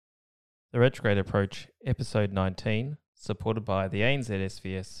The Retrograde Approach, Episode 19, supported by the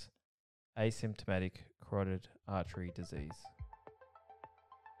ANZ Asymptomatic Carotid Artery Disease.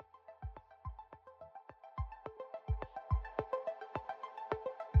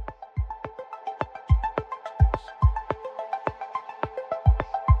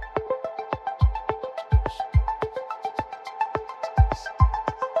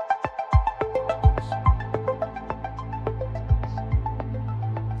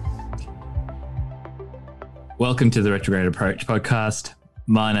 Welcome to the Retrograde Approach podcast.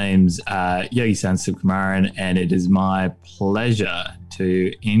 My name's Yogi Sansukumaran, and it is my pleasure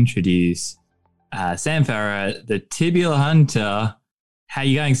to introduce Sam Farah, the tibial hunter. How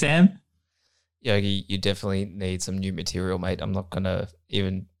you going, Sam? Yogi, you definitely need some new material, mate. I'm not going to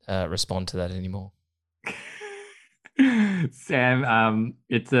even respond to that anymore. Sam,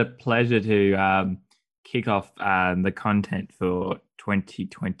 it's a pleasure to kick off the content for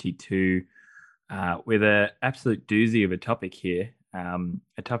 2022 with an absolute doozy of a topic here,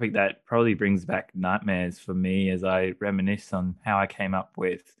 a topic that probably brings back nightmares for me as I reminisce on how I came up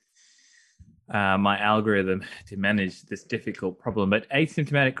with my algorithm to manage this difficult problem. But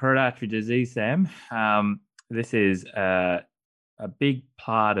asymptomatic carotid artery disease, Sam, this is a big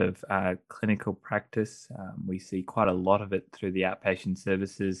part of clinical practice. We see quite a lot of it through the outpatient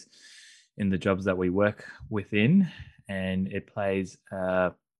services in the jobs that we work within, and it plays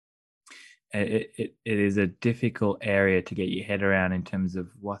it is a difficult area to get your head around in terms of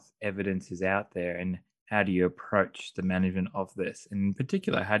what evidence is out there and how do you approach the management of this. And in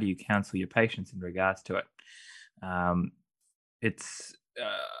particular, how do you counsel your patients in regards to it?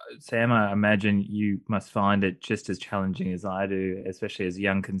 Sam, I imagine you must find it just as challenging as I do, especially as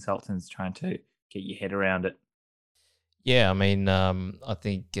young consultants trying to get your head around it. Yeah, I mean, I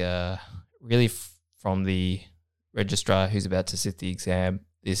think really from the registrar who's about to sit the exam,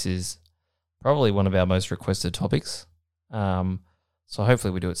 this is probably one of our most requested topics. So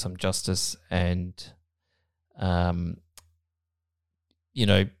hopefully we do it some justice and,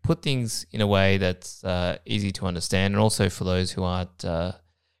 put things in a way that's easy to understand. And also for those who aren't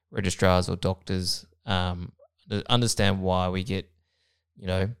registrars or doctors, understand why we get,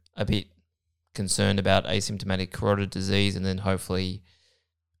 a bit concerned about asymptomatic carotid disease, and then hopefully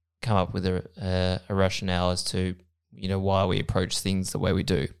come up with a rationale as to, why we approach things the way we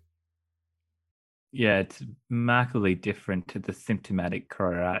do. Yeah, it's markedly different to the symptomatic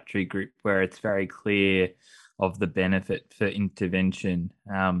carotid artery group, where it's very clear of the benefit for intervention.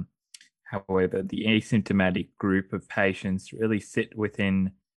 However, the asymptomatic group of patients really sit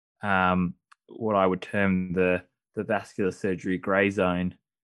within what I would term the vascular surgery grey zone,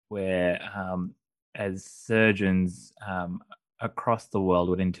 where as surgeons across the world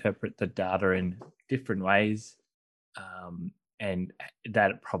would interpret the data in different ways. And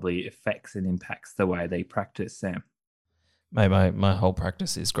that probably affects and impacts the way they practice, Sam. Mate, my whole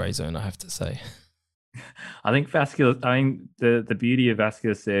practice is grey zone, I have to say. I think the beauty of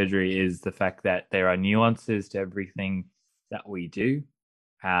vascular surgery is the fact that there are nuances to everything that we do,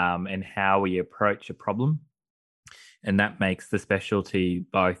 and how we approach a problem. And that makes the specialty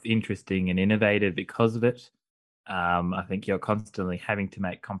both interesting and innovative because of it. I think you're constantly having to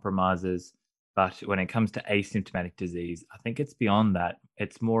make compromises. But when it comes to asymptomatic disease, I think it's beyond that.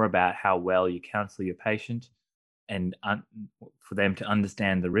 It's more about how well you counsel your patient and for them to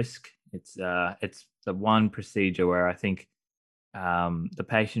understand the risk. It's the one procedure where I think the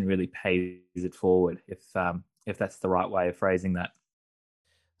patient really pays it forward, if that's the right way of phrasing that.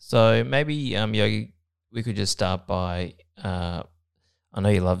 So maybe, Yogi, we could just start by, I know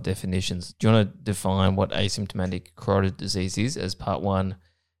you love definitions. Do you want to define what asymptomatic carotid disease is as part one?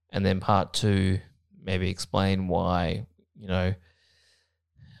 And then part two, maybe explain why,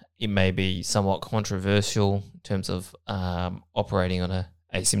 it may be somewhat controversial in terms of operating on an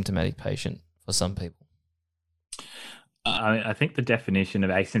asymptomatic patient for some people. I think the definition of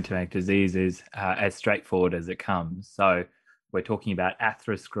asymptomatic disease is as straightforward as it comes. So we're talking about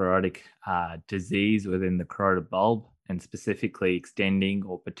atherosclerotic disease within the carotid bulb, and specifically extending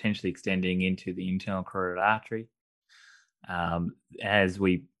or potentially extending into the internal carotid artery. As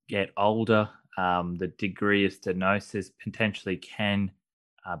we get older, the degree of stenosis potentially can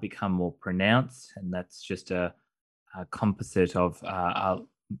become more pronounced, and that's just a composite of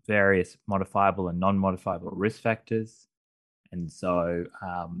various modifiable and non-modifiable risk factors. And so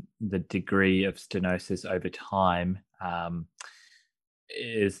the degree of stenosis over time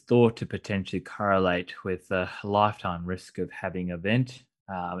is thought to potentially correlate with a lifetime risk of having an event,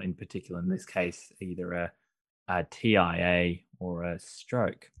 in particular in this case either a TIA or a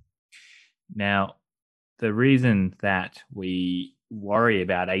stroke. Now, the reason that we worry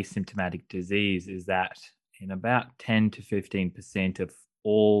about asymptomatic disease is that in about 10 to 15% of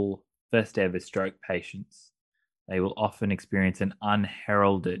all first ever stroke patients, they will often experience an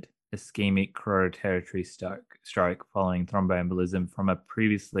unheralded ischemic carotid artery stroke following thromboembolism from a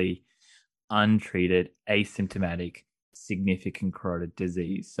previously untreated asymptomatic significant carotid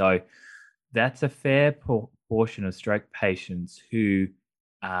disease. So that's a fair portion of stroke patients who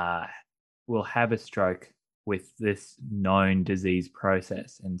will have a stroke with this known disease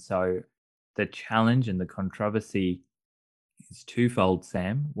process. And so the challenge and the controversy is twofold,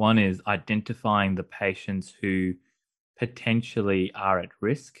 Sam. One is identifying the patients who potentially are at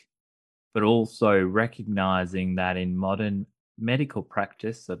risk, but also recognizing that in modern medical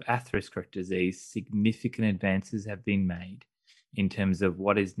practice of atherosclerotic disease, significant advances have been made in terms of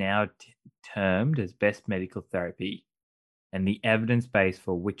what is now termed as best medical therapy, and the evidence base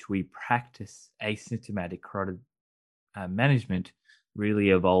for which we practice asymptomatic carotid management really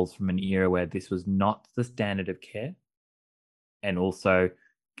evolves from an era where this was not the standard of care, and also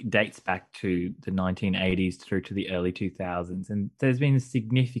dates back to the 1980s through to the early 2000s. And there's been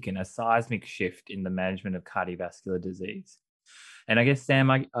a seismic shift in the management of cardiovascular disease. And I guess, Sam,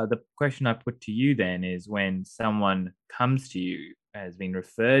 the question I put to you then is, when someone comes to you, has been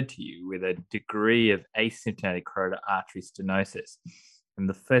referred to you with a degree of asymptomatic carotid artery stenosis, and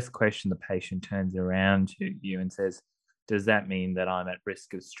the first question the patient turns around to you and says, does that mean that I'm at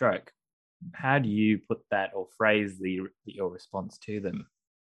risk of stroke? How do you put that or phrase your response to them?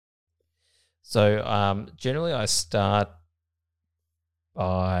 So generally I start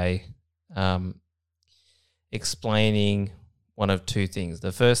by explaining one of two things.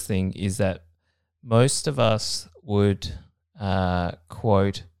 The first thing is that most of us would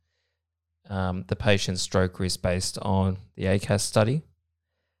quote the patient's stroke risk based on the ACAS study.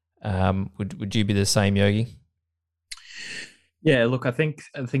 Would you be the same, Yogi? Yeah, look, I think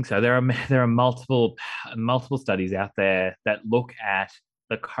so. There are multiple studies out there that look at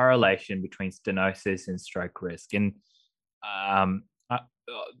the correlation between stenosis and stroke risk, and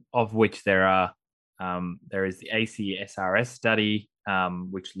of which there is the ACSRS study,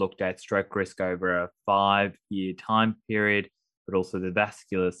 which looked at stroke risk over a 5-year time period, but also the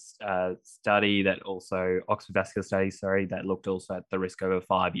vascular study that also Oxford Vascular Study, that looked also at the risk over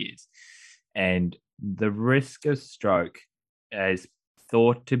 5 years, and the risk of stroke is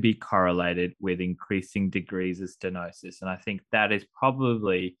thought to be correlated with increasing degrees of stenosis. And I think that is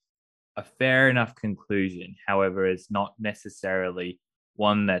probably a fair enough conclusion. However, it's not necessarily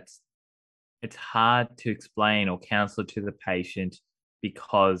one it's hard to explain or counsel to the patient,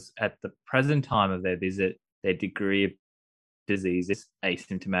 because at the present time of their visit, their degree of disease is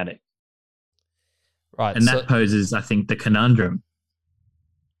asymptomatic. Right. And that poses, I think, the conundrum.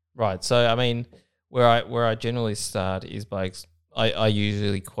 Right. So, I mean, where I generally start is by I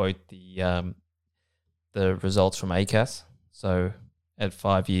usually quote the results from ACAS. So at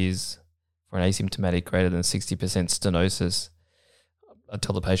 5 years for an asymptomatic greater than 60% stenosis, I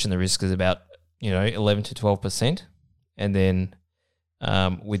tell the patient the risk is about 11 to 12%, and then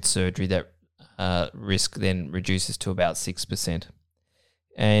with surgery that risk then reduces to about 6%.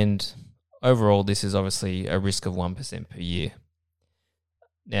 And overall, this is obviously a risk of 1% per year.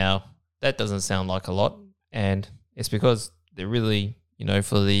 Now, that doesn't sound like a lot, and it's because they're really,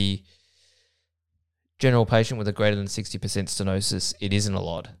 for the general patient with a greater than 60% stenosis, it isn't a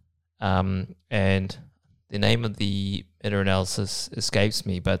lot. And the name of the meta-analysis escapes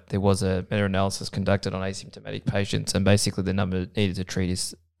me, but there was a meta-analysis conducted on asymptomatic patients, and basically the number needed to treat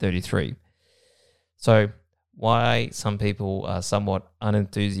is 33. So why some people are somewhat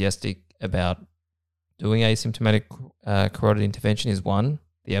unenthusiastic about doing asymptomatic carotid intervention is, one,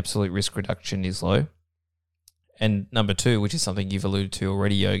 the absolute risk reduction is low. And number two, which is something you've alluded to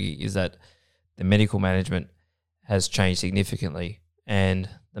already, Yogi, is that the medical management has changed significantly. And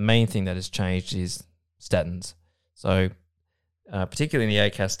the main thing that has changed is statins. So particularly in the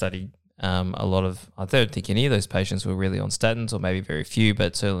ACAS study, I don't think any of those patients were really on statins, or maybe very few,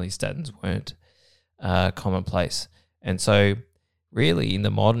 but certainly statins weren't commonplace. And so really in the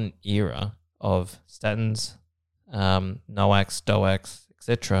modern era of statins, NOACs, DOACs,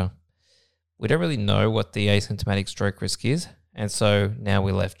 etc., we don't really know what the asymptomatic stroke risk is. And so now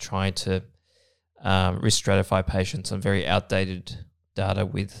we're left trying to risk stratify patients on very outdated data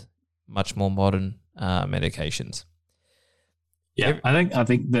with much more modern medications. Yeah, I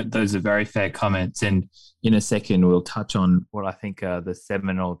think that those are very fair comments. And in a second, we'll touch on what I think are the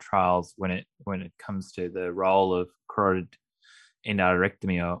seminal trials when it comes to the role of carotid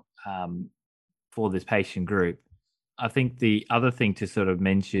endarterectomy for this patient group. I think the other thing to sort of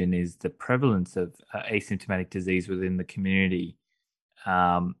mention is the prevalence of asymptomatic disease within the community.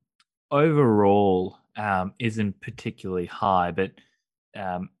 overall isn't particularly high, but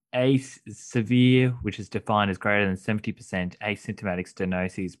severe, which is defined as greater than 70% asymptomatic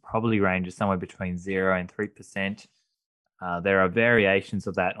stenosis, probably ranges somewhere between 0 and 3%. There are variations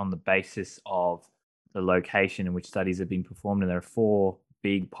of that on the basis of the location in which studies have been performed, and there are 4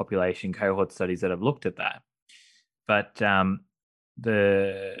 big population cohort studies that have looked at that. But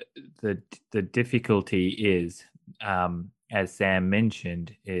the difficulty is, as Sam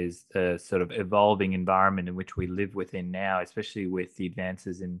mentioned, is the sort of evolving environment in which we live within now, especially with the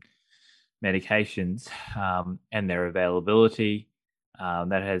advances in medications and their availability,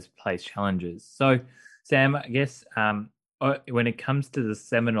 that has placed challenges. So, Sam, I guess when it comes to the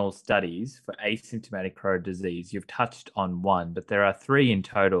seminal studies for asymptomatic carotid disease, you've touched on one, but there are 3 in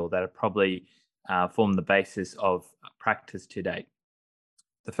total that are probably form the basis of practice to date.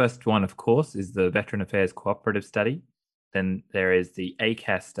 The first one, of course, is the Veterans Affairs Cooperative Study. Then there is the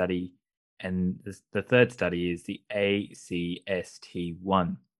ACAS study, and the third study is the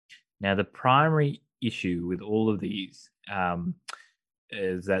ACST1. Now, the primary issue with all of these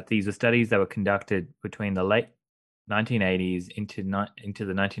is that these are studies that were conducted between the late 1980s into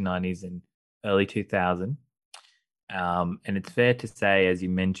the 1990s and early 2000. And it's fair to say, as you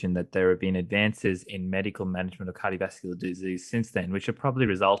mentioned, that there have been advances in medical management of cardiovascular disease since then, which have probably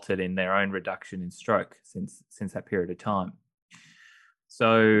resulted in their own reduction in stroke since that period of time.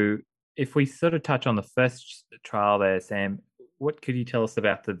 So if we sort of touch on the first trial there, Sam, what could you tell us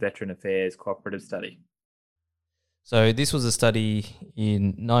about the Veterans Affairs Cooperative Study? So this was a study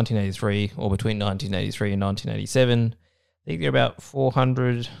in 1983, or between 1983 and 1987. I think there are about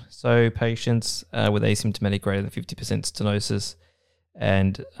 400 so patients with asymptomatic greater than 50% stenosis,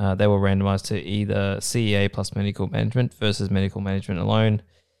 and they were randomized to either CEA plus medical management versus medical management alone,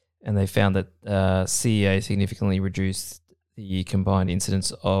 and they found that CEA significantly reduced the combined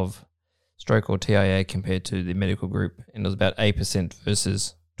incidence of stroke or TIA compared to the medical group, and it was about 8%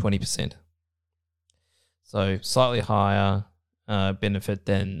 versus 20%. So slightly higher benefit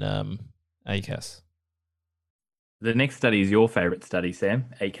than ACAS. The next study is your favorite study, Sam,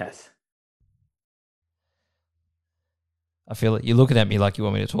 ACAS. I feel like you're looking at me like you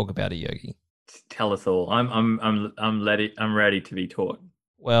want me to talk about it, Yogi. Tell us all. I'm ready to be taught.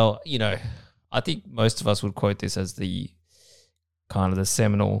 Well, I think most of us would quote this as the kind of the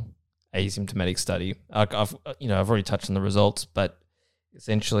seminal asymptomatic study. I've already touched on the results, but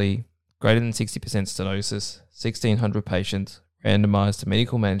essentially greater than 60% stenosis, 1,600 patients, randomized to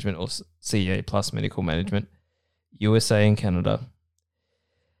medical management or CEA plus medical management, USA and Canada.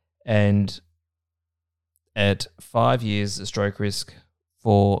 And at 5 years, the stroke risk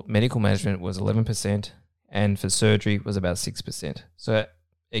for medical management was 11%, and for surgery was about 6%. So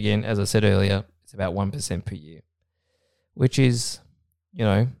again, as I said earlier, it's about 1% per year, which is,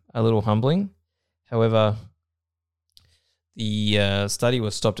 a little humbling. However, the study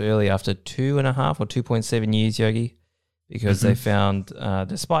was stopped early after 2.5 or 2.7 years, Yogi, because they found,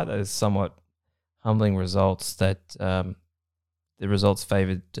 despite those somewhat humbling results, that the results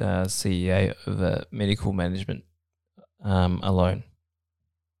favoured CEA over medical management alone.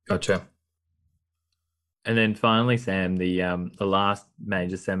 Gotcha. And then finally, Sam, the last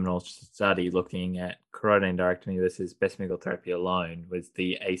major seminal study looking at carotid endarterectomy versus best medical therapy alone was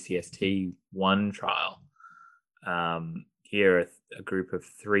the ACST1 trial. Here, a group of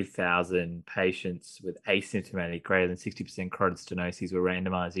 3,000 patients with asymptomatic greater than 60% carotid stenosis were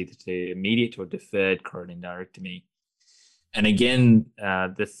randomized either to immediate or deferred carotid endarterectomy. And again,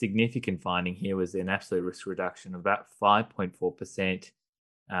 the significant finding here was an absolute risk reduction of about 5.4%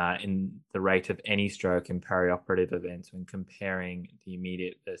 in the rate of any stroke and perioperative events when comparing the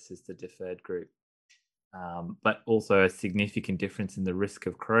immediate versus the deferred group. But also a significant difference in the risk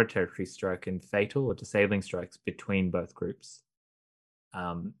of carotid territory stroke and fatal or disabling strokes between both groups.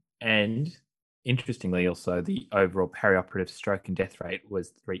 And interestingly, also the overall perioperative stroke and death rate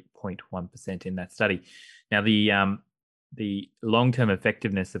was 3.1% in that study. Now, the long-term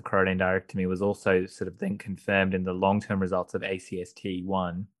effectiveness of carotid endarterectomy was also sort of then confirmed in the long-term results of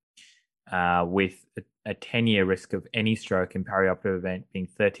ACST1, with a 10-year risk of any stroke and perioperative event being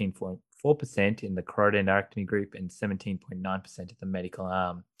 13.4% in the carotid endarterectomy group and 17.9% in the medical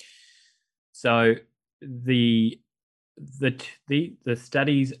arm. So the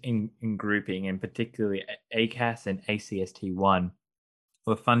studies in grouping, and particularly ACAS and ACST1,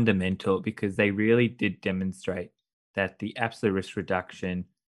 were fundamental because they really did demonstrate that the absolute risk reduction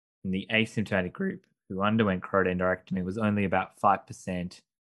in the asymptomatic group who underwent carotid endarterectomy was only about 5%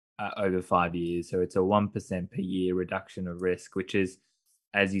 over 5 years. So it's a 1% per year reduction of risk, which is,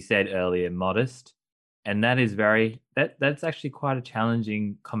 as you said earlier, modest. And that's actually quite a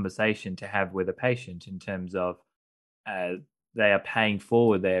challenging conversation to have with a patient in terms of they are paying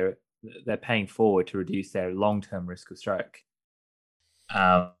forward they're paying forward to reduce their long-term risk of stroke.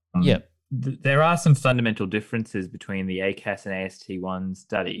 Yeah. There are some fundamental differences between the ACAS and AST1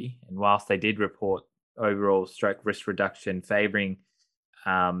 study, and whilst they did report overall stroke risk reduction favoring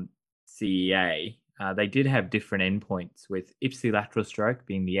CEA, they did have different endpoints, with ipsilateral stroke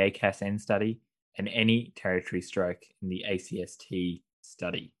being the ACAS-N study and any territory stroke in the ACST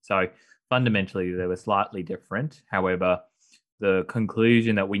study. So fundamentally, they were slightly different. However, the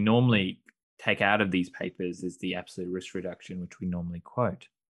conclusion that we normally take out of these papers is the absolute risk reduction, which we normally quote.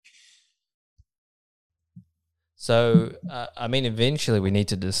 So, eventually we need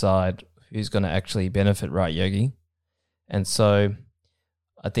to decide who's going to actually benefit, right, Yogi? And so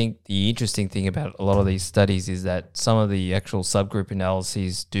I think the interesting thing about a lot of these studies is that some of the actual subgroup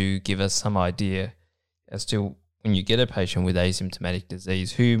analyses do give us some idea as to when you get a patient with asymptomatic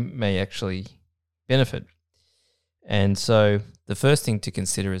disease, who may actually benefit. And so the first thing to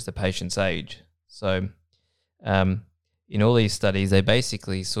consider is the patient's age. So in all these studies, they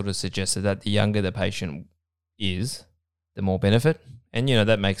basically sort of suggested that the younger the patient is, the more benefit. And,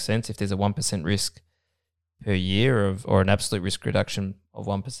 that makes sense. If there's a 1% risk per year or an absolute risk reduction of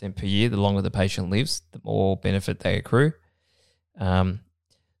 1% per year, the longer the patient lives, the more benefit they accrue.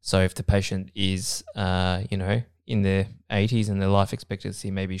 So if the patient is, in their 80s and their life expectancy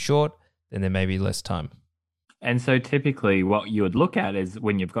may be short, then there may be less time. And so typically what you would look at is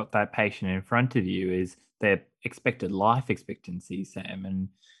when you've got that patient in front of you is their expected life expectancy, Sam. And,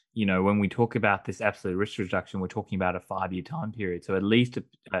 when we talk about this absolute risk reduction, we're talking about a 5-year time period. So at least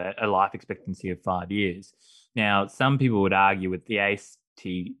a life expectancy of 5 years. Now, some people would argue with the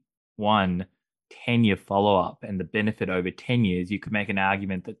AST1 10-year follow-up and the benefit over 10 years, you could make an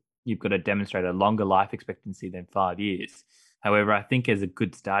argument that you've got to demonstrate a longer life expectancy than 5 years. However, I think as a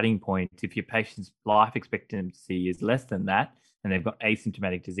good starting point, if your patient's life expectancy is less than that and they've got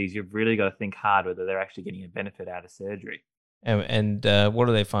asymptomatic disease, you've really got to think hard whether they're actually getting a benefit out of surgery. And what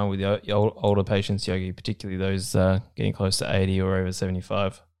do they find with the older patients, Yogi, particularly those getting close to 80 or over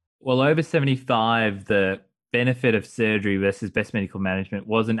 75? Well, over 75, the benefit of surgery versus best medical management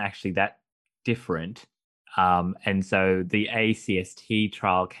wasn't actually that different. And so the ACST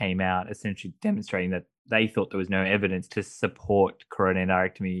trial came out essentially demonstrating that they thought there was no evidence to support coronary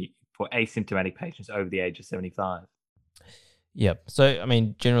endarterectomy for asymptomatic patients over the age of 75. Yep. So,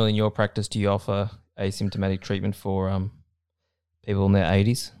 generally in your practice, do you offer asymptomatic treatment for people in their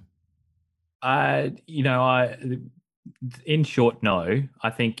 80s? In short, no. I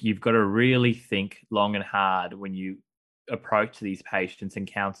think you've got to really think long and hard when you approach these patients and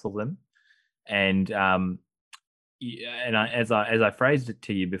counsel them. And as I phrased it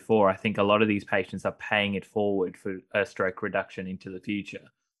to you before, I think a lot of these patients are paying it forward for a stroke reduction into the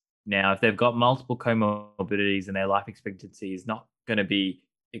future. Now, if they've got multiple comorbidities and their life expectancy is not going to be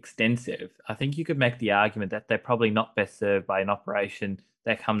extensive, I think you could make the argument that they're probably not best served by an operation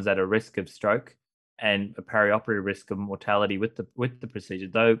that comes at a risk of stroke and a perioperative risk of mortality with the procedure,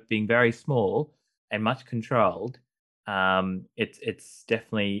 though being very small and much controlled. It's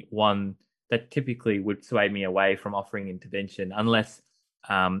definitely one that typically would sway me away from offering intervention unless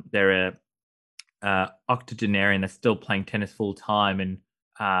they're a octogenarian that's still playing tennis full time and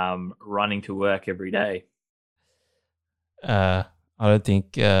running to work every day. I don't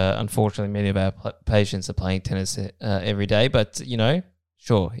think, unfortunately, many of our patients are playing tennis every day. But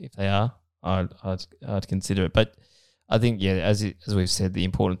sure, if they are, I'd consider it. But I think, as we've said, the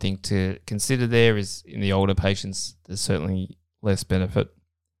important thing to consider there is in the older patients, there's certainly less benefit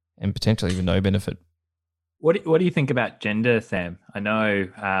and potentially even no benefit. What do you think about gender, Sam? I know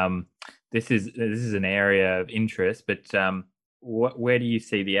this is an area of interest, but where do you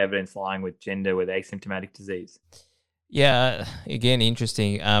see the evidence lying with gender with asymptomatic disease? Yeah, again,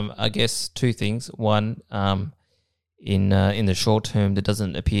 interesting. I guess two things. One, in the short term, there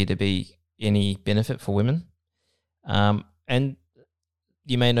doesn't appear to be any benefit for women. And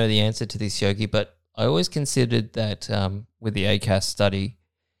you may know the answer to this, Yogi, but I always considered that with the ACAS study,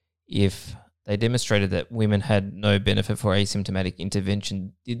 if they demonstrated that women had no benefit for asymptomatic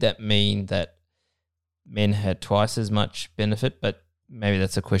intervention, did that mean that men had twice as much benefit? But maybe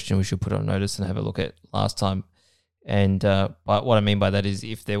that's a question we should put on notice and have a look at last time. And but what I mean by that is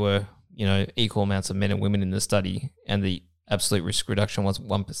if there were, equal amounts of men and women in the study and the absolute risk reduction was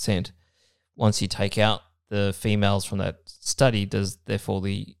 1%, once you take out the females from that study, does therefore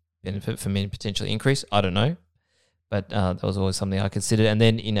the benefit for men potentially increase? I don't know. But that was always something I considered. And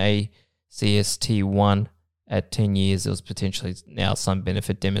then in ACST1 at 10 years, there was potentially now some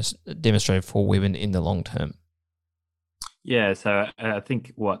benefit demonstrated for women in the long term. Yeah, so I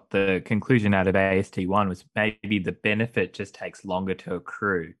think what the conclusion out of AST1 was maybe the benefit just takes longer to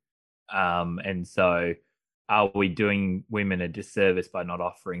accrue. And so are we doing women a disservice by not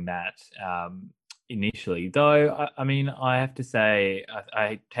offering that initially? Though, I mean, I have to say,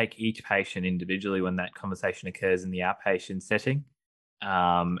 I take each patient individually when that conversation occurs in the outpatient setting.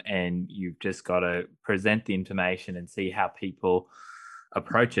 And you've just got to present the information and see how people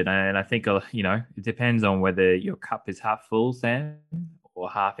approach it. And I think, it depends on whether your cup is half full, Sam, or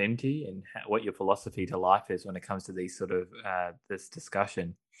half empty, and what your philosophy to life is when it comes to these sort of this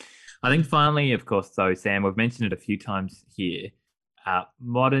discussion. I think finally, of course, though, Sam, we've mentioned it a few times here,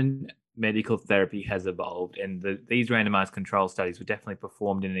 modern medical therapy has evolved, and these randomized control studies were definitely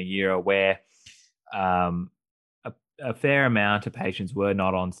performed in an era where a fair amount of patients were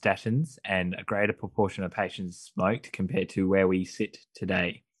not on statins, and a greater proportion of patients smoked compared to where we sit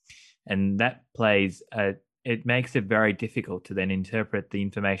today. And that it makes it very difficult to then interpret the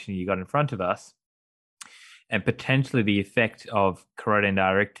information you got in front of us. And potentially the effect of carotid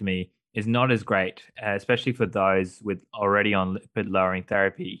endarterectomy is not as great, especially for those with already on lipid lowering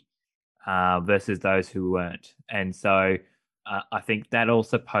therapy versus those who weren't. And so I think that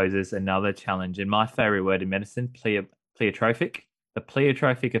also poses another challenge. And my favorite word in medicine, pleiotropic, the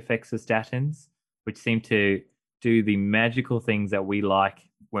pleiotropic effects of statins, which seem to do the magical things that we like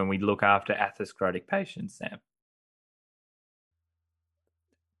when we look after atherosclerotic patients, Sam.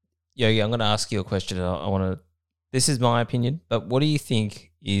 Yogi, I'm going to ask you a question. This is my opinion, but what do you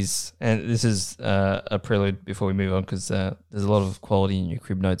think is, and this is a prelude before we move on, because there's a lot of quality in your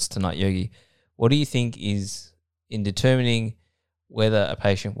crib notes tonight, Yogi. What do you think is, in determining whether a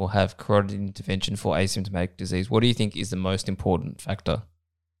patient will have carotid intervention for asymptomatic disease, what do you think is the most important factor?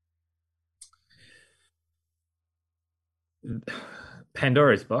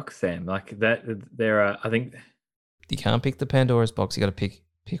 Pandora's box, Sam. Like that, there are, I think... You can't pick the Pandora's box. You got to pick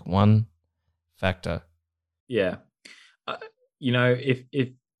one factor. Yeah. If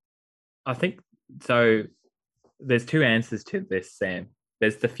I think so, there's two answers to this, Sam.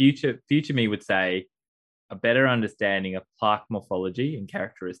 There's the future me would say a better understanding of plaque morphology and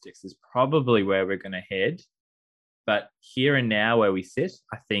characteristics is probably where we're going to head. But here and now where we sit,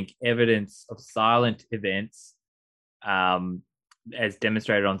 I think evidence of silent events as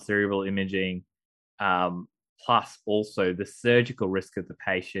demonstrated on cerebral imaging, plus also the surgical risk of the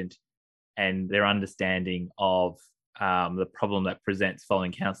patient and their understanding of the problem that presents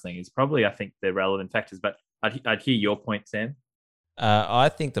following counselling is probably, I think, the relevant factors. But I'd hear your point, Sam. I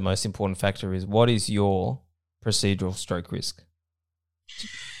think the most important factor is, what is your procedural stroke risk?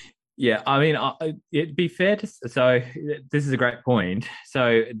 Yeah, I mean, it'd be fair to... So this is a great point.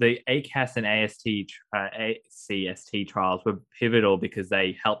 So the ACAS and ACST trials were pivotal because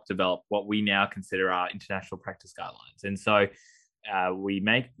they helped develop what we now consider our international practice guidelines. And so we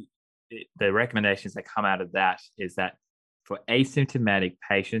make the recommendations that come out of that is that for asymptomatic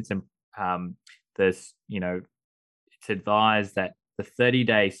patients, and it's advised that the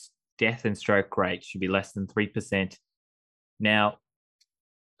 30-day death and stroke rate should be less than 3%. Now,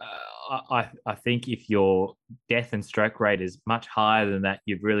 I think if your death and stroke rate is much higher than that,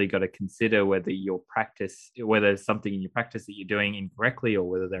 you've really got to consider whether there's something in your practice that you're doing incorrectly, or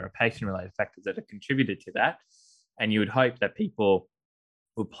whether there are patient-related factors that have contributed to that. And you would hope that people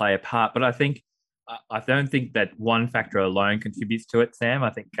will play a part. But I don't think that one factor alone contributes to it, Sam. I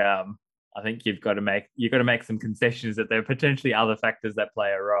think you've got to make some concessions that there are potentially other factors that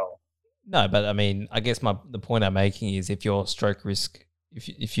play a role. No, but I mean, I guess the point I'm making is, if your stroke risk,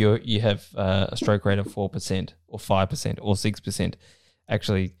 if you have a stroke rate of 4% or 5% or 6%,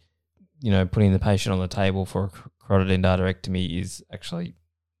 actually, putting the patient on the table for a carotid endarterectomy is actually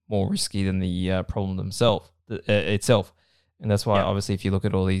more risky than the problem itself. And that's why, obviously, if you look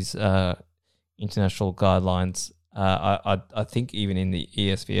at all these international guidelines, I think even in the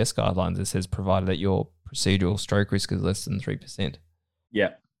ESVS guidelines, it says provided that your procedural stroke risk is less than 3%. Yeah.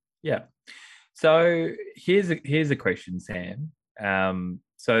 So here's a question, Sam.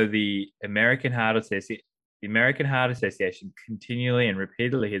 So the American Heart Association continually and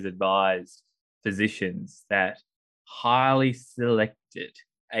repeatedly has advised physicians that highly selected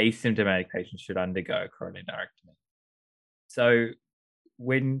asymptomatic patients should undergo carotid endarterectomy. So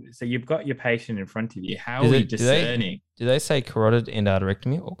you've got your patient in front of you, how are we discerning? Do they say carotid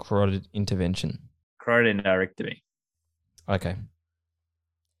endarterectomy or carotid intervention? Carotid endarterectomy. Okay.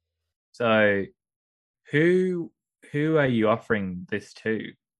 So who are you offering this to?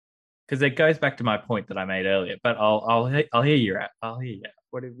 Because it goes back to my point that I made earlier. But I'll hear you out.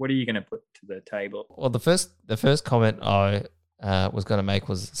 What are you going to put to the table? Well, the first comment I was going to make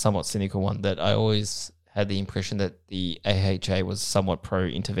was a somewhat cynical one, that I always had the impression that the AHA was somewhat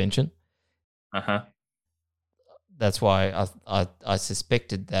pro-intervention. That's why I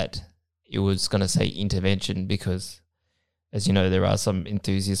suspected that it was going to say intervention, because, as you know, there are some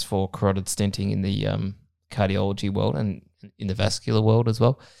enthusiasts for carotid stenting in the cardiology world and in the vascular world as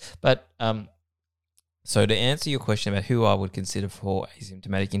well. But so to answer your question about who I would consider for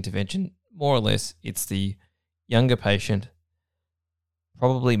asymptomatic intervention, more or less, it's the younger patient,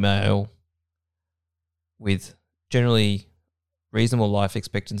 probably male, with generally reasonable life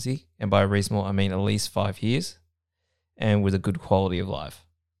expectancy, and by reasonable I mean at least 5 years, and with a good quality of life.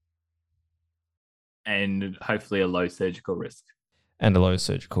 And hopefully a low surgical risk. And a low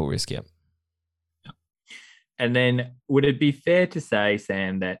surgical risk, yeah. And then would it be fair to say,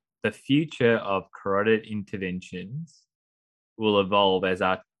 Sam, that the future of carotid interventions will evolve as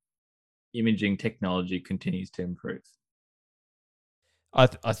our imaging technology continues to improve? I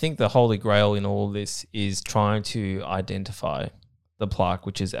think the holy grail in all this is trying to identify the plaque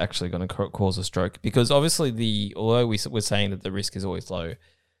which is actually going to cause a stroke, because obviously although we're saying that the risk is always low,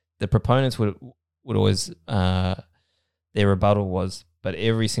 the proponents would always their rebuttal was, but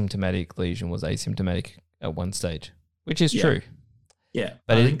every symptomatic lesion was asymptomatic at one stage, which is true. Yeah,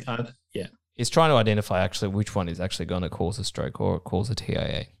 but it's trying to identify actually which one is actually going to cause a stroke or cause a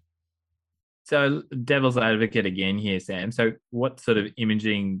TIA. So, devil's advocate again here, Sam. So, what sort of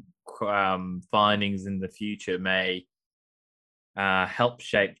imaging findings in the future may help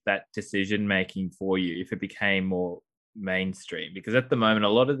shape that decision making for you if it became more mainstream? Because at the moment, a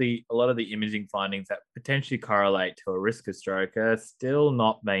lot of the imaging findings that potentially correlate to a risk of stroke are still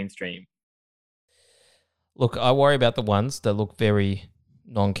not mainstream. Look, I worry about the ones that look very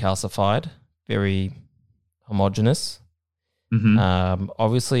non-calcified, very homogeneous.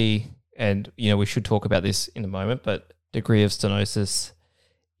 Obviously, and we should talk about this in a moment, but degree of stenosis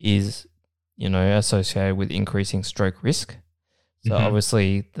is associated with increasing stroke risk. So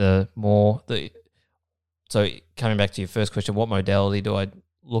obviously, so coming back to your first question, what modality do I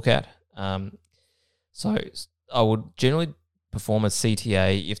look at? So I would generally perform a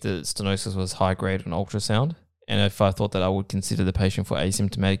CTA if the stenosis was high grade on ultrasound, and if I thought that, I would consider the patient for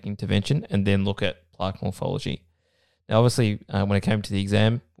asymptomatic intervention and then look at plaque morphology. Now, obviously, when it came to the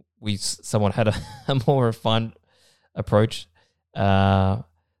exam, someone had a more refined approach that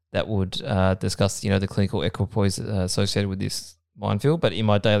would discuss, the clinical equipoise associated with this minefield. But in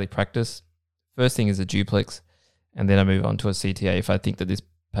my daily practice, first thing is a duplex, and then I move on to a CTA if I think that this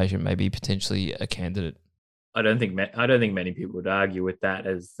patient may be potentially a candidate. I don't think many people would argue with that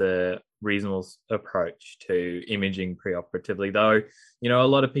as the reasonable approach to imaging preoperatively. Though, a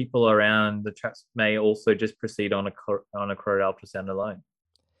lot of people around the traps may also just proceed on a carotid ultrasound alone.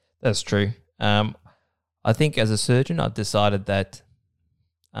 That's true. I think as a surgeon, I've decided that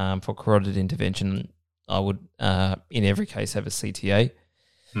for carotid intervention, I would, in every case, have a CTA.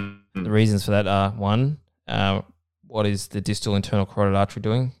 The reasons for that are, one, what is the distal internal carotid artery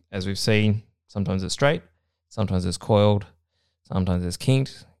doing? As we've seen, sometimes it's straight, sometimes it's coiled, sometimes it's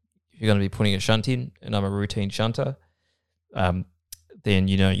kinked. If you're going to be putting a shunt in, and I'm a routine shunter, then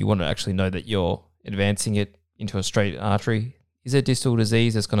you want to actually know that you're advancing it into a straight artery. Is there distal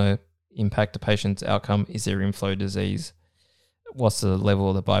disease that's going to impact the patient's outcome? Is there inflow disease? What's the level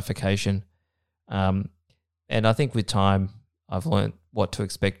of the bifurcation? And I think with time, I've learned what to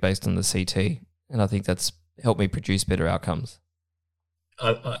expect based on the CT, and I think that's helped me produce better outcomes.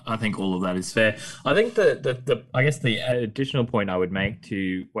 I think all of that is fair. I think the additional point I would make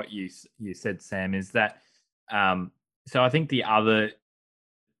to what you said, Sam, is that so I think the other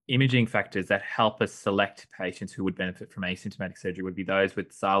imaging factors that help us select patients who would benefit from asymptomatic surgery would be those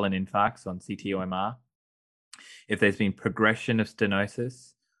with silent infarcts on CT or MR. If there's been progression of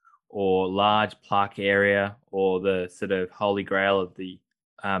stenosis or large plaque area, or the sort of holy grail of the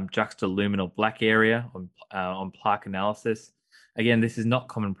juxtaluminal black area on plaque analysis. Again, this is not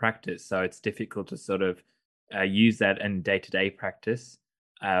common practice, so it's difficult to sort of use that in day-to-day practice.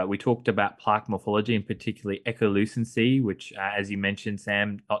 We talked about plaque morphology, and particularly echolucency, which, as you mentioned,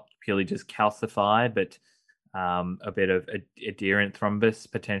 Sam, not purely just calcified, but a bit of adherent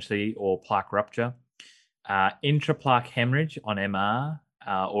thrombus potentially, or plaque rupture. Intraplaque hemorrhage on MR,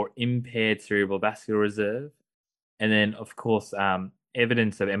 or impaired cerebral vascular reserve. And then, of course,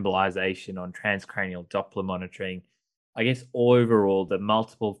 evidence of embolization on transcranial Doppler monitoring. I guess overall, the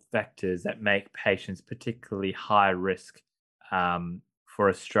multiple factors that make patients particularly high risk for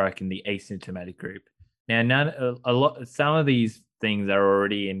a stroke in the asymptomatic group. Now, some of these things are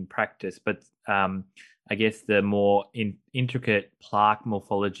already in practice, but I guess the more intricate plaque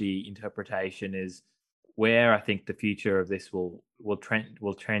morphology interpretation is where I think the future of this will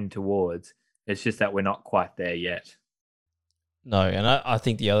trend towards. It's just that we're not quite there yet. No, and I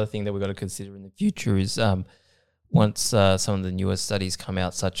think the other thing that we've got to consider in the future is once some of the newer studies come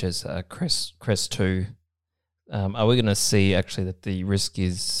out, such as CREST-2, are we going to see actually that the risk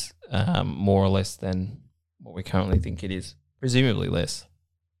is more or less than what we currently think it is? Presumably less.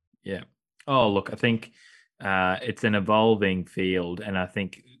 Yeah. Oh, look, I think it's an evolving field, and I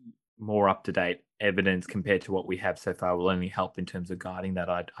think more up-to-date evidence compared to what we have so far will only help in terms of guiding that,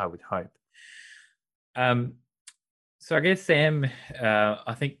 I would hope. So I guess, Sam,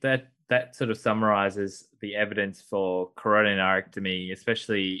 I think that sort of summarizes the evidence for carotid endarterectomy,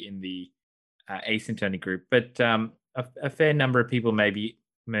 especially in the asymptomatic group. But a fair number of people may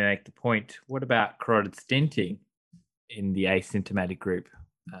make the point, what about carotid stenting in the asymptomatic group?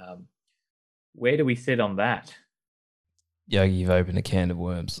 Where do we sit on that? Yogi, you've opened a can of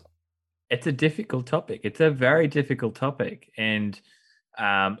worms. It's a difficult topic. It's a very difficult topic. And,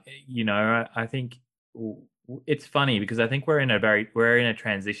 I think it's funny because I think we're in a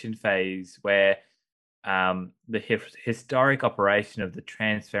transition phase where the historic operation of the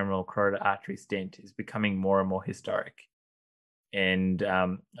transfemoral carotid artery stent is becoming more and more historic. And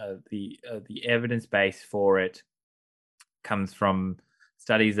the evidence base for it comes from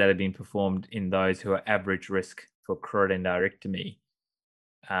studies that have been performed in those who are average risk for carotid endarterectomy.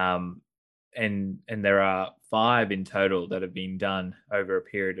 And there are 5 in total that have been done over a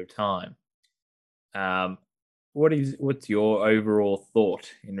period of time. What's your overall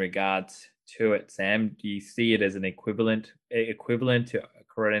thought in regards to it, Sam? Do you see it as an equivalent to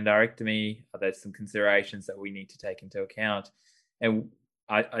carotid endarterectomy? Are there some considerations that we need to take into account? And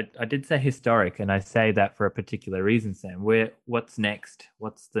I did say historic, and I say that for a particular reason, Sam. What's next?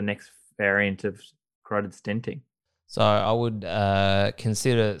 What's the next variant of carotid stenting? So I would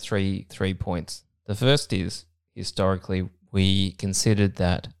consider three points. The first is, historically, we considered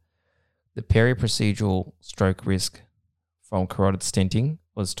that the periprocedural stroke risk from carotid stenting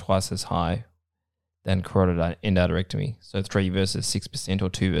was twice as high than carotid endarterectomy. So 3 versus 6% or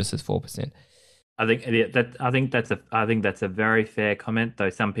 2 versus 4%. I think that's a very fair comment, though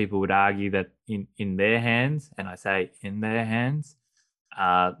some people would argue that in their hands, and I say in their hands,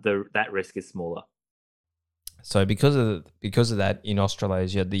 that risk is smaller. So because of that, in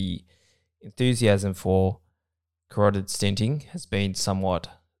Australasia, the enthusiasm for carotid stenting has been somewhat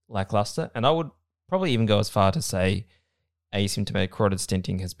lackluster, and I would probably even go as far to say asymptomatic carotid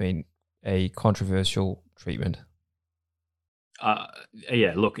stenting has been a controversial treatment.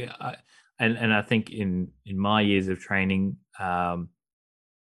 Yeah, look, and I think in my years of training, I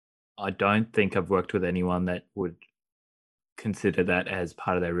don't think I've worked with anyone that would consider that as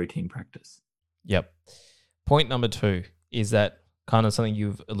part of their routine practice. Yep. Point number 2 is that kind of something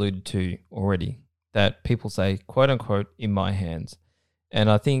you've alluded to already, that people say, quote unquote, in my hands. And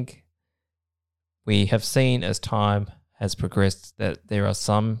I think we have seen as time has progressed that there are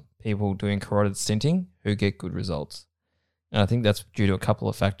some people doing carotid stenting who get good results. And I think that's due to a couple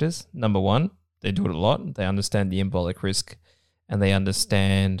of factors. Number 1, they do it a lot. They understand the embolic risk and they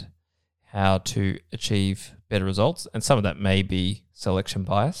understand how to achieve better results. And some of that may be selection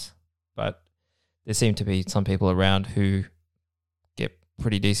bias, but there seem to be some people around who get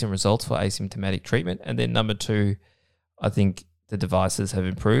pretty decent results for asymptomatic treatment. And then number 2, I think the devices have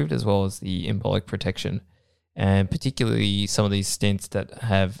improved as well as the embolic protection. And particularly some of these stents that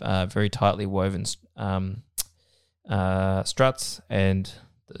have very tightly woven struts, and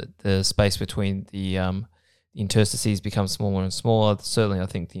the space between the interstices becomes smaller and smaller. Certainly, I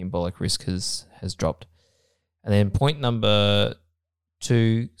think the embolic risk has dropped. And then point number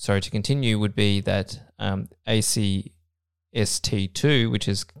 2, to continue, would be that ACST2, which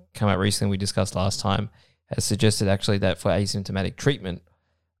has come out recently, we discussed last time, has suggested actually that for asymptomatic treatment,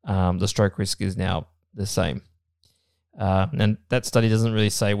 the stroke risk is now the same. And that study doesn't really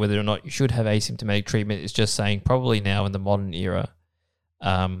say whether or not you should have asymptomatic treatment. It's just saying probably now in the modern era,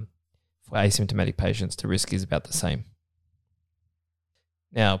 for asymptomatic patients, the risk is about the same.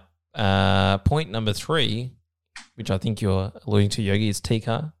 Now, point number 3, which I think you're alluding to, Yogi, is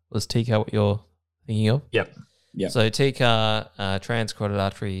TCAR. Was TCAR what you're thinking of? Yep. So TCAR, transcarotid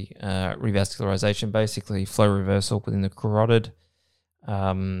artery revascularization, basically flow reversal within the carotid,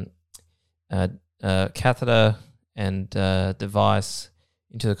 catheter and device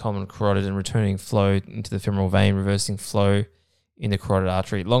into the common carotid and returning flow into the femoral vein, reversing flow in the carotid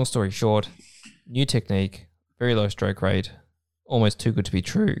artery. Long story short, new technique, very low stroke rate, almost too good to be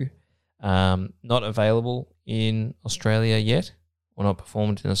true. Not available in Australia yet. or not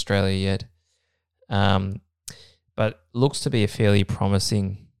performed in Australia yet, but looks to be a fairly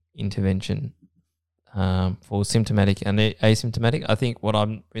promising intervention for symptomatic and asymptomatic. I think what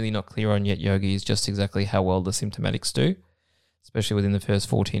I'm really not clear on yet, Yogi, is just exactly how well the symptomatics do, especially within the first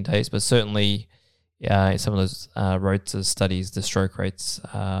 14 days. But certainly, in some of those Rota studies, the stroke rates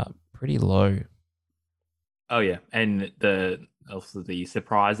are pretty low. Oh yeah, and also the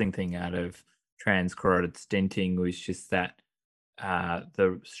surprising thing out of transcarotid stenting was just that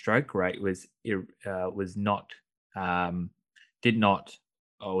the stroke rate was not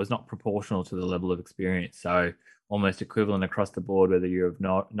proportional to the level of experience. So almost equivalent across the board, whether you're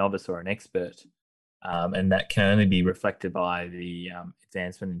a novice or an expert, and that can only be reflected by the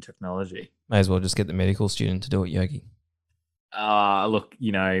advancement in technology. May as well just get the medical student to do it, Yogi. Look,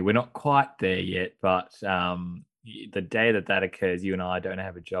 we're not quite there yet, but the day that occurs, you and I don't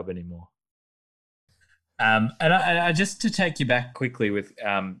have a job anymore. And I just to take you back quickly with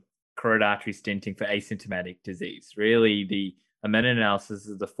carotid artery stenting for asymptomatic disease, really a meta-analysis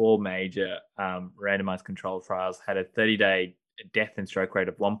of the 4 major randomized controlled trials had a 30-day death and stroke rate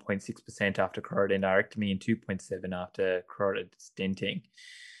of 1.6% after carotid endarterectomy and 2.7% after carotid stenting.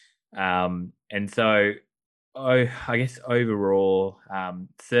 And so, I guess overall,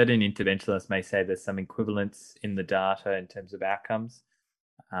 certain interventionalists may say there's some equivalence in the data in terms of outcomes.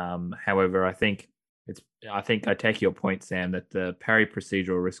 However, I think I take your point, Sam, that the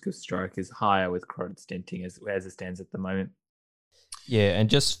peri-procedural risk of stroke is higher with carotid stenting as it stands at the moment. Yeah, and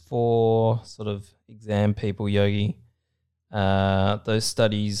just for sort of exam people, Yogi, those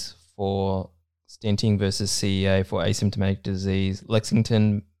studies for stenting versus CEA for asymptomatic disease,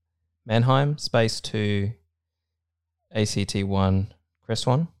 Lexington, Mannheim, Space 2, ACT1, Crest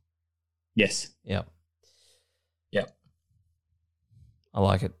 1? Yes. Yep. Yep. I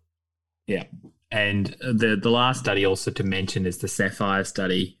like it. Yeah. And the last study also to mention is the Sapphire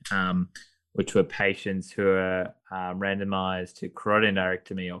study, which were patients who are randomized to carotid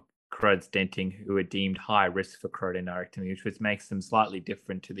endarterectomy or carotid stenting who are deemed high risk for carotid endarterectomy, which makes them slightly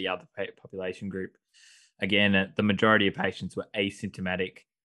different to the other population group. Again, the majority of patients were asymptomatic,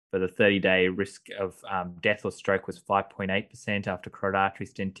 but the 30-day risk of death or stroke was 5.8% after carotid artery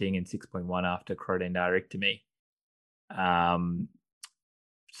stenting and 6.1% after carotid endarterectomy.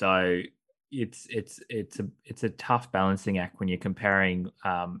 So it's a tough balancing act when you're comparing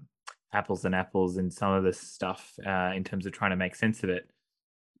apples and apples and some of this stuff in terms of trying to make sense of it.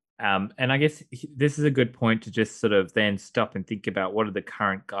 And I guess this is a good point to just sort of then stop and think about what are the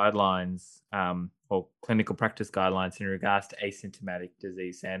current guidelines or clinical practice guidelines in regards to asymptomatic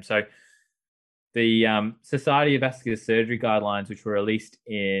disease, Sam. So the Society of Vascular Surgery guidelines, which were released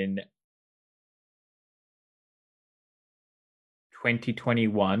in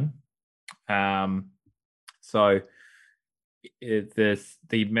 2021. The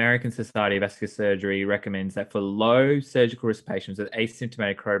American Society of Vascular Surgery recommends that for low surgical risk patients with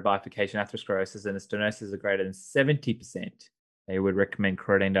asymptomatic carotid bifurcation, atherosclerosis, and a stenosis of greater than 70%, they would recommend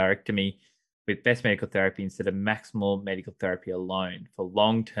carotid endarterectomy with best medical therapy instead of maximal medical therapy alone for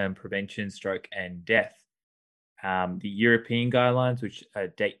long-term prevention, stroke, and death. The European guidelines, which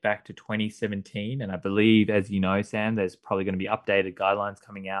date back to 2017, and I believe, as you know, Sam, there's probably going to be updated guidelines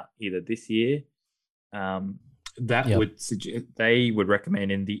coming out either this year. Would suggest they would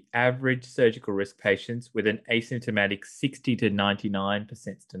recommend in the average surgical risk patients with an asymptomatic 60 to 99%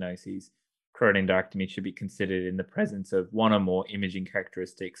 stenosis, carotid endarterectomy should be considered in the presence of one or more imaging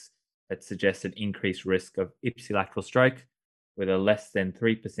characteristics that suggest an increased risk of ipsilateral stroke with a less than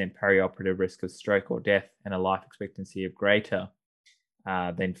 3% perioperative risk of stroke or death and a life expectancy of greater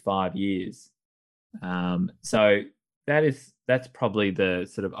than 5 years. So that's probably the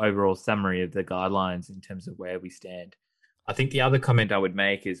sort of overall summary of the guidelines in terms of where we stand. I think the other comment I would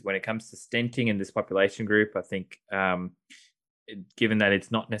make is when it comes to stenting in this population group, I think given that it's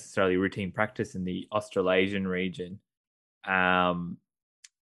not necessarily routine practice in the Australasian region,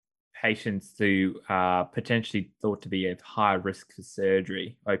 patients who are potentially thought to be at high risk for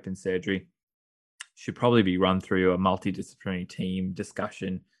surgery, open surgery, should probably be run through a multidisciplinary team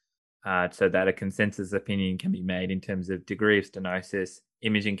discussion so that a consensus opinion can be made in terms of degree of stenosis,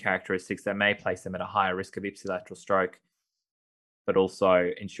 imaging characteristics that may place them at a higher risk of ipsilateral stroke, but also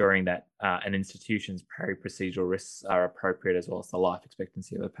ensuring that an institution's peri-procedural risks are appropriate as well as the life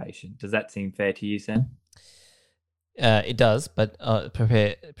expectancy of a patient. Does that seem fair to you, Sam? It does, but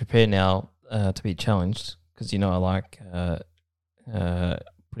prepare now to be challenged because I like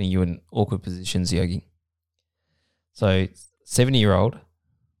putting you in awkward positions, Yogi. So 70-year-old,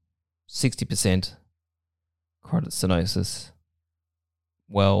 60% carotid stenosis,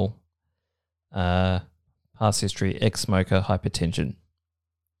 past past history, ex-smoker, hypertension.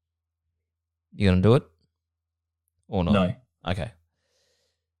 You going to do it or not? No. Okay.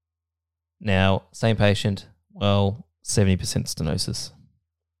 Now, same patient, 70% stenosis.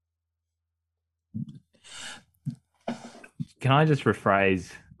 Can I just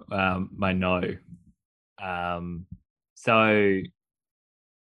rephrase my no? So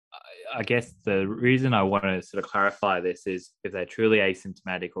I guess the reason I want to sort of clarify this is if they're truly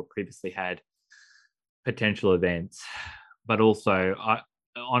asymptomatic or previously had potential events, but also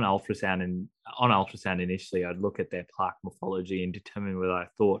on ultrasound initially, I'd look at their plaque morphology and determine whether I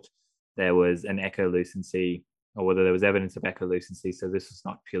thought there was an echolucency or whether there was evidence of echolucency. So this was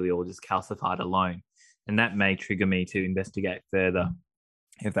not purely all just calcified alone. And that may trigger me to investigate further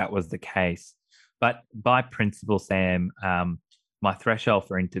if that was the case. But by principle, Sam, my threshold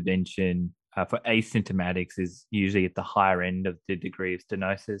for intervention for asymptomatics is usually at the higher end of the degree of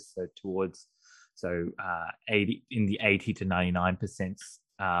stenosis, so 80 in the 80 to 99%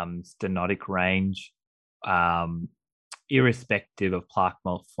 stenotic range. Irrespective of plaque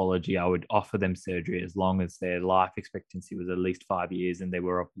morphology, I would offer them surgery as long as their life expectancy was at least 5 years and they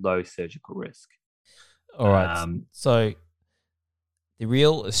were of low surgical risk. All right. So the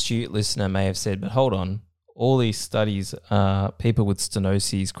real astute listener may have said, but hold on, all these studies are people with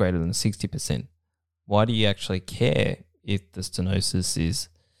stenoses greater than 60%. Why do you actually care if the stenosis is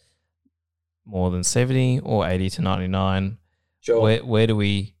more than 70 or 80 to 99? Sure. Where do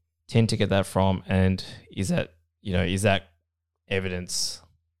we tend to get that from? And is that evidence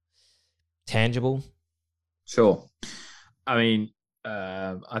tangible? Sure. I mean,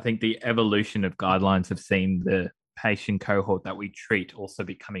 I think the evolution of guidelines have seen the patient cohort that we treat also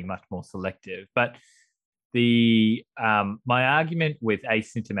becoming much more selective. But my argument with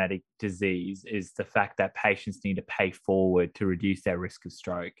asymptomatic disease is the fact that patients need to pay forward to reduce their risk of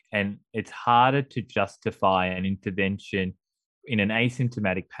stroke. And it's harder to justify an intervention in an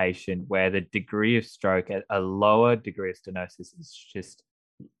asymptomatic patient where the degree of stroke at a lower degree of stenosis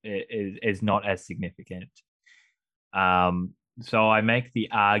is not as significant. So I make the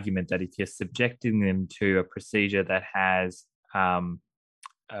argument that if you're subjecting them to a procedure that has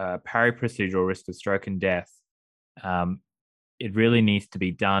peri-procedural risk of stroke and death, it really needs to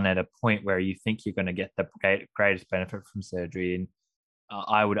be done at a point where you think you're going to get the greatest benefit from surgery. And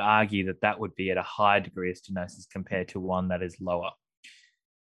I would argue that would be at a higher degree of stenosis compared to one that is lower.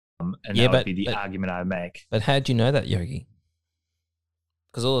 That would be the argument I would make. But how do you know that, Yogi?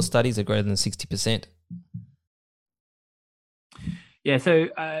 Because all the studies are greater than 60%. Yeah, so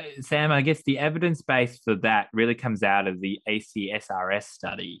Sam, I guess the evidence base for that really comes out of the ACSRS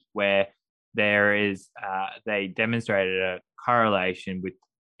study, where they demonstrated a correlation with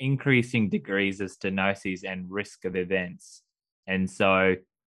increasing degrees of stenosis and risk of events. And so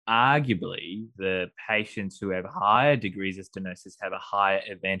arguably, the patients who have higher degrees of stenosis have a higher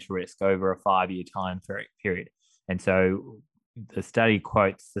event risk over a 5-year time period. And so the study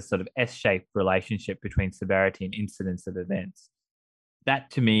quotes the sort of S-shaped relationship between severity and incidence of events.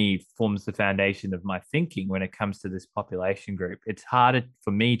 That, to me, forms the foundation of my thinking when it comes to this population group. It's harder for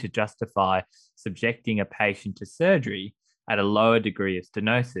me to justify subjecting a patient to surgery at a lower degree of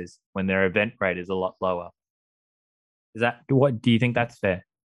stenosis when their event rate is a lot lower. Do you think that's fair?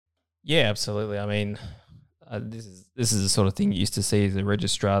 Yeah, absolutely. I mean, this is the sort of thing you used to see as a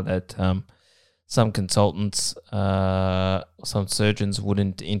registrar, that some consultants, some surgeons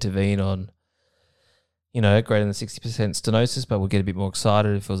wouldn't intervene on, greater than 60% stenosis, but would get a bit more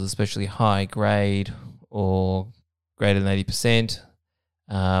excited if it was especially high grade or greater than 80%.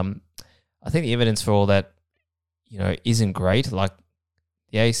 I think the evidence for all that, isn't great. Like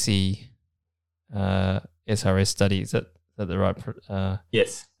the ACSRS study, is that the right?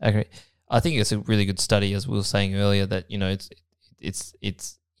 Yes. Okay. I think it's a really good study, as we were saying earlier, that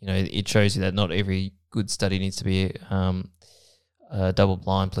it shows you that not every good study needs to be a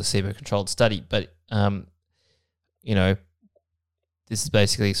double-blind, placebo-controlled study, but this is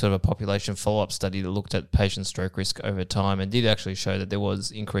basically sort of a population follow-up study that looked at patient stroke risk over time and did actually show that there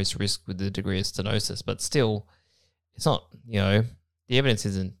was increased risk with the degree of stenosis, but still, it's not, the evidence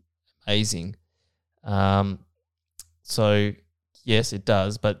isn't amazing. So yes, it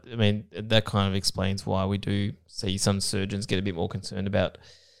does, but I mean, that kind of explains why we do see some surgeons get a bit more concerned about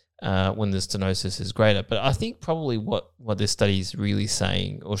when the stenosis is greater. But I think probably what this study is really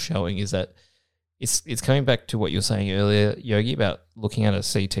saying or showing is that it's coming back to what you were saying earlier, Yogi, about looking at a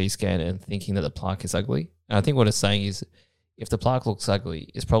CT scan and thinking that the plaque is ugly. And I think what it's saying is if the plaque looks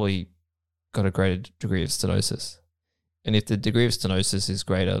ugly, it's probably got a greater degree of stenosis. And if the degree of stenosis is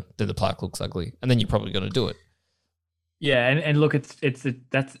greater, then the plaque looks ugly. And then you're probably going to do it. Yeah, and look,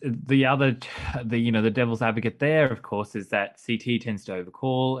 that's the other, the devil's advocate there, of course, is that CT tends to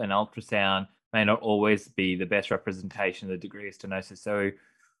overcall, and ultrasound may not always be the best representation of the degree of stenosis. So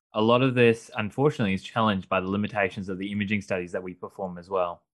a lot of this, unfortunately, is challenged by the limitations of the imaging studies that we perform as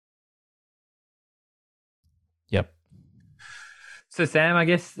well. Yep. So, Sam, I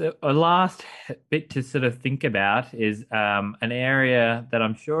guess a last bit to sort of think about is an area that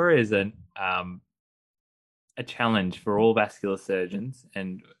I'm sure is a challenge for all vascular surgeons.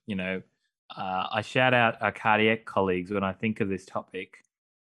 And, I shout out our cardiac colleagues when I think of this topic,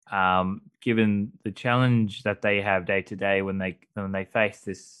 given the challenge that they have day to day when they face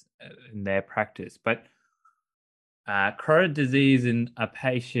this in their practice. But carotid disease in a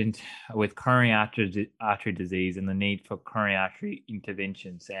patient with coronary artery disease and the need for coronary artery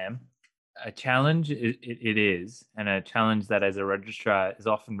intervention, Sam, a challenge it is, and a challenge that as a registrar is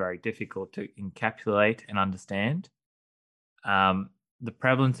often very difficult to encapsulate and understand. The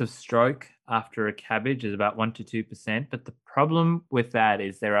prevalence of stroke after a CABG is about 1 to 2%, but the problem with that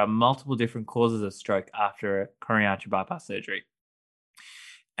is there are multiple different causes of stroke after a coronary artery bypass surgery,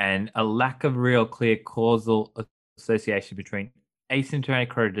 and a lack of real clear causal association between asymptomatic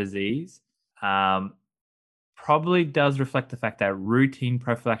carotid disease probably does reflect the fact that routine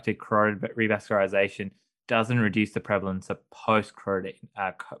prophylactic carotid revascularization doesn't reduce the prevalence of post-coronary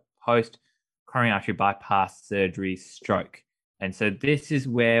artery bypass surgery stroke. And so this is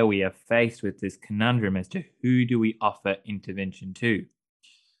where we are faced with this conundrum as to who do we offer intervention to.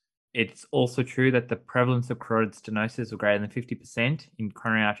 It's also true that the prevalence of carotid stenosis of greater than 50% in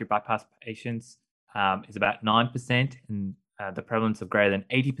coronary artery bypass patients is about 9%, and the prevalence of greater than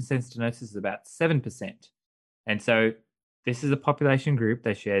 80% stenosis is about 7%. And so this is a population group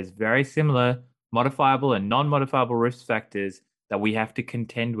that shares very similar modifiable and non-modifiable risk factors that we have to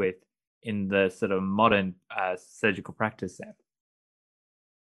contend with in the sort of modern surgical practice set.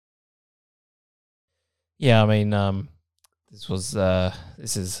 Yeah, I mean, this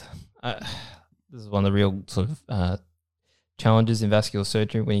is one of the real sort of challenges in vascular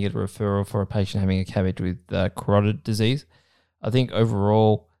surgery when you get a referral for a patient having a CABG with carotid disease. I think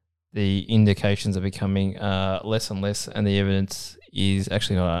overall the indications are becoming less and less, and the evidence is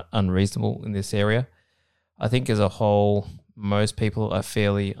actually not unreasonable in this area. I think as a whole, most people are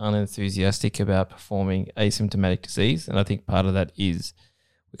fairly unenthusiastic about performing asymptomatic disease, and I think part of that is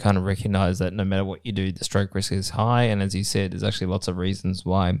we kind of recognize that no matter what you do, the stroke risk is high, and as you said, there's actually lots of reasons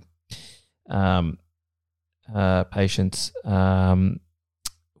why patients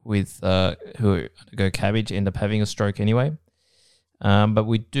with who undergo CABG end up having a stroke anyway. But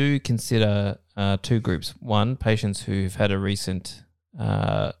we do consider two groups. One, patients who've had a recent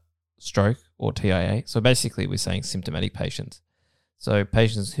stroke or TIA. So basically we're saying symptomatic patients. So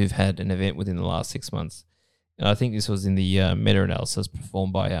patients who've had an event within the last 6 months. And I think this was in the meta-analysis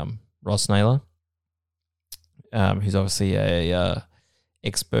performed by Ross Naylor, who's obviously a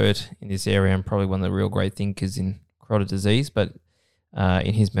expert in this area and probably one of the real great thinkers in carotid disease. But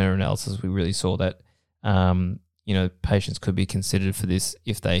in his meta-analysis, we really saw that patients could be considered for this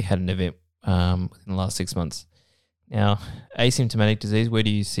if they had an event within the last 6 months. Now, asymptomatic disease, where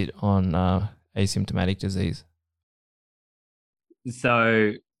do you sit on asymptomatic disease?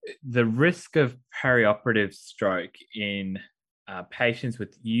 So the risk of perioperative stroke in patients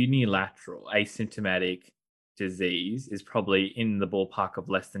with unilateral asymptomatic disease is probably in the ballpark of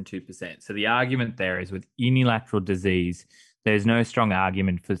less than 2%. So the argument there is with unilateral disease, there's no strong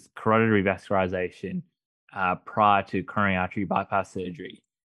argument for carotid revascularization prior to coronary artery bypass surgery.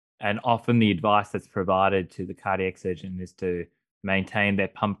 And often the advice that's provided to the cardiac surgeon is to maintain their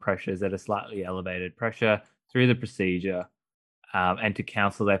pump pressures at a slightly elevated pressure through the procedure, and to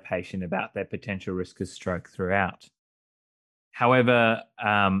counsel their patient about their potential risk of stroke throughout. However,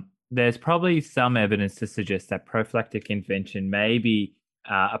 there's probably some evidence to suggest that prophylactic intervention may be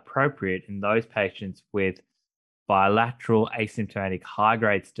appropriate in those patients with bilateral asymptomatic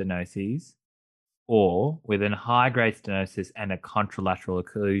high-grade stenoses, or with a high-grade stenosis and a contralateral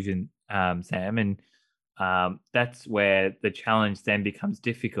occlusion, Sam. And that's where the challenge then becomes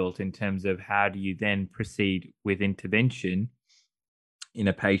difficult in terms of how do you then proceed with intervention in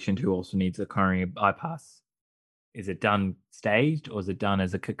a patient who also needs a coronary bypass. Is it done staged, or is it done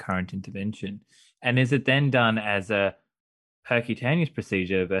as a concurrent intervention? And is it then done as a percutaneous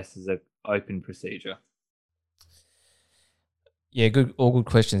procedure versus an open procedure? Yeah, all good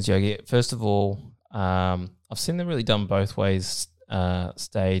questions, Yogi. First of all, I've seen them really done both ways,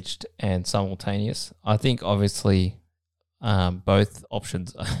 staged and simultaneous. I think obviously both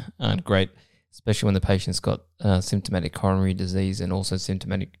options aren't great, especially when the patient's got symptomatic coronary disease and also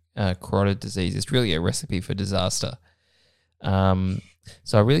symptomatic carotid disease. It's really a recipe for disaster.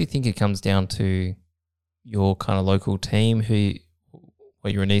 So I really think it comes down to your kind of local team,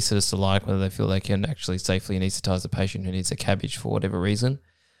 what your anaesthetists are like, whether they feel they can actually safely anaesthetise a patient who needs a cabbage for whatever reason,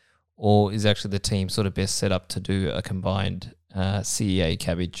 or is actually the team sort of best set up to do a combined CEA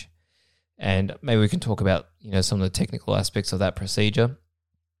cabbage. And maybe we can talk about, some of the technical aspects of that procedure.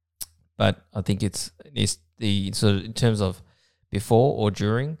 But I think it's the sort of, in terms of before or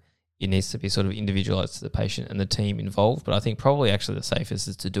during, it needs to be sort of individualized to the patient and the team involved. But I think probably actually the safest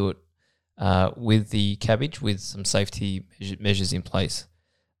is to do it with the cabbage with some safety measures in place.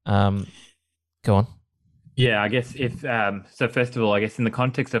 Go on. Yeah, I guess so first of all, I guess in the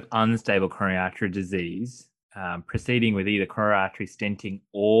context of unstable coronary artery disease, proceeding with either coronary artery stenting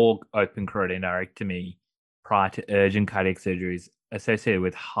or open carotid endarterectomy prior to urgent cardiac surgery is associated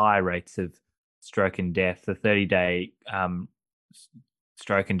with high rates of stroke and death. The 30-day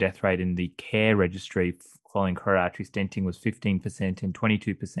stroke and death rate in the CARE registry following coronary artery stenting was 15% and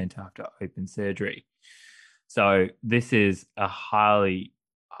 22% after open surgery. So this is a highly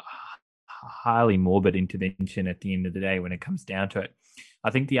morbid intervention at the end of the day when it comes down to it.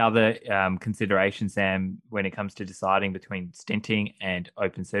 I think the other consideration, Sam, when it comes to deciding between stenting and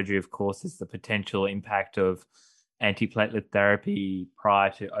open surgery, of course, is the potential impact of antiplatelet therapy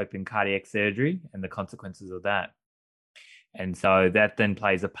prior to open cardiac surgery and the consequences of that. And so that then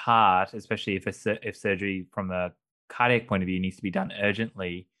plays a part, especially if surgery from a cardiac point of view needs to be done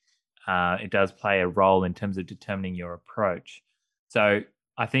urgently. It does play a role in terms of determining your approach. So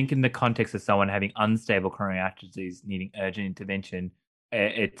I think in the context of someone having unstable coronary artery disease needing urgent intervention,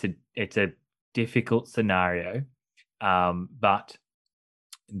 it's a difficult scenario. But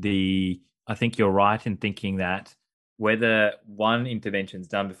I think you're right in thinking that whether one intervention is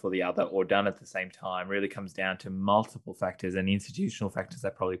done before the other or done at the same time really comes down to multiple factors and institutional factors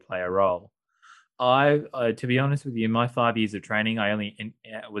that probably play a role. To be honest with you, in my 5 years of training, I only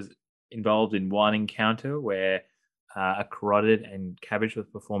was involved in one encounter where a carotid and cabbage was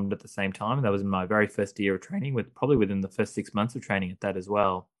performed at the same time. And that was in my very first year of training, probably within the first 6 months of training at that as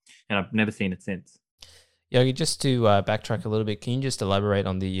well. And I've never seen it since. Yogi, just to backtrack a little bit, can you just elaborate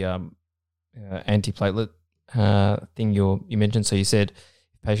on the antiplatelet thing you mentioned? So you said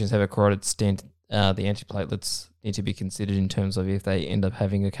if patients have a carotid stent, the antiplatelets need to be considered in terms of if they end up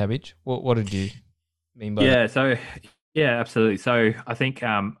having a cabbage. What did you mean by that? Yeah, absolutely. So I think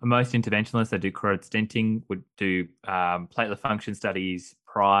most interventionalists that do carotid stenting would do platelet function studies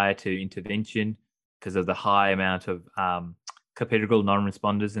prior to intervention because of the high amount of clopidogrel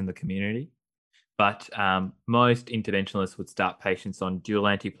non-responders in the community. But most interventionalists would start patients on dual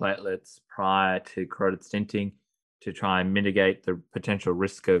antiplatelets prior to carotid stenting to try and mitigate the potential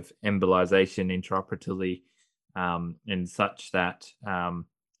risk of embolization intraoperatively and such that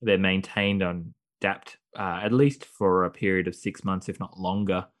they're maintained on DAPT at least for a period of 6 months, if not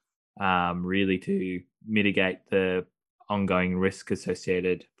longer, really to mitigate the ongoing risk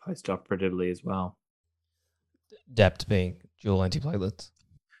associated postoperatively as well. DAPT being dual antiplatelets?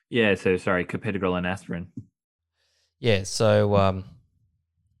 Yeah, so sorry, clopidogrel and aspirin. Yeah, so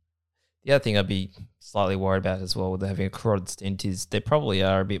the other thing I'd be slightly worried about as well with having a carotid stent is they probably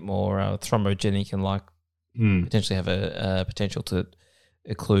are a bit more thrombogenic and potentially have a potential to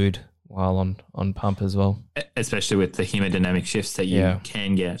occlude while on pump as well. Especially with the hemodynamic shifts that you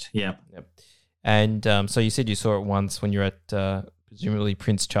can get. Yeah. Yep. And so you said you saw it once when you're at presumably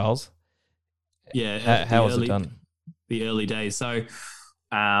Prince Charles. Yeah. How was it done? The early days. So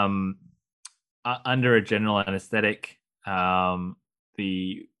under a general anesthetic, so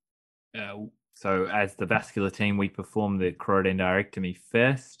as the vascular team, we performed the carotid endarterectomy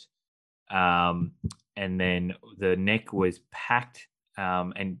first, and then the neck was packed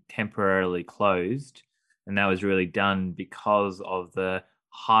and temporarily closed, and that was really done because of the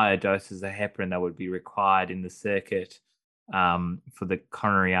higher doses of heparin that would be required in the circuit for the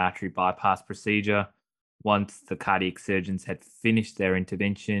coronary artery bypass procedure. Once the cardiac surgeons had finished their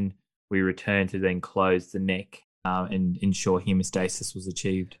intervention, we returned to then close the neck and ensure hemostasis was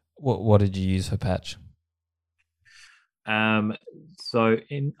achieved. What did you use for patch? So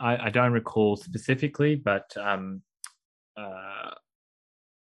I don't recall specifically, but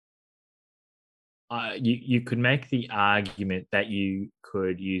you could make the argument that you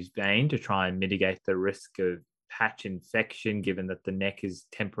could use vein to try and mitigate the risk of patch infection, given that the neck is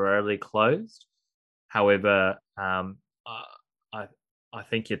temporarily closed. However, I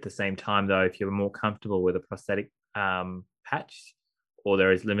think at the same time, though, if you're more comfortable with a prosthetic patch, or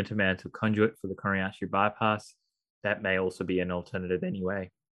there is limited amount of conduit for the coronary artery bypass, that may also be an alternative anyway.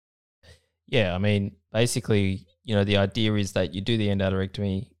 Yeah, I mean, basically, the idea is that you do the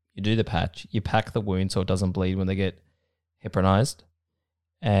endarterectomy, you do the patch, you pack the wound so it doesn't bleed when they get heparinized,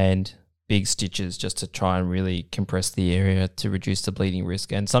 and big stitches just to try and really compress the area to reduce the bleeding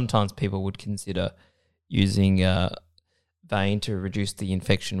risk. And sometimes people would consider using vein to reduce the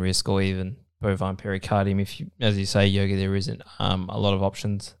infection risk, or even bovine pericardium. If you, as you say, Yogi, there isn't a lot of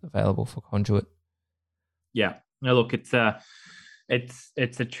options available for conduit. Yeah, no, look, it's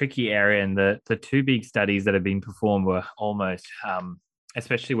a tricky area, and the two big studies that have been performed were almost,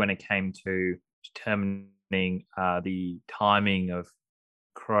 especially when it came to determining the timing of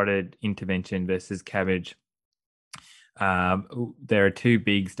carotid intervention versus CABG. There are two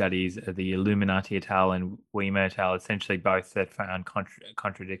big studies, the Illuminati et al. And Weimer et al., essentially both that found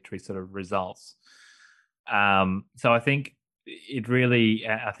contradictory sort of results. So I think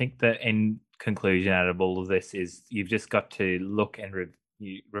I think the end conclusion out of all of this is you've just got to look and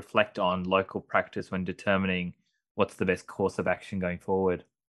reflect on local practice when determining what's the best course of action going forward.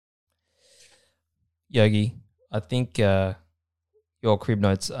 Yogi, I think your crib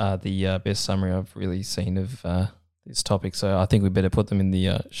notes are the best summary I've really seen of this topic, so I think we better put them in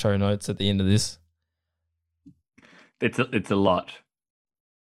the show notes at the end of this. It's a lot.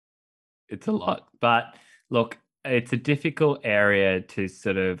 It's a lot. But look, it's a difficult area to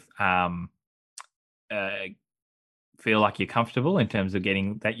sort of feel like you're comfortable in terms of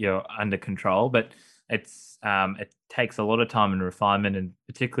getting that you're under control. But it takes a lot of time and refinement, and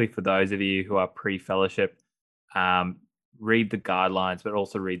particularly for those of you who are pre-fellowship, read the guidelines, but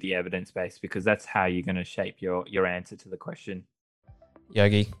also read the evidence base, because that's how you're going to shape your answer to the question.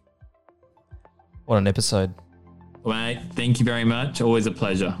 Yogi, what an episode. Well, mate, thank you very much. Always a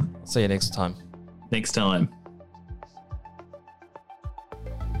pleasure. See you next time. Next time.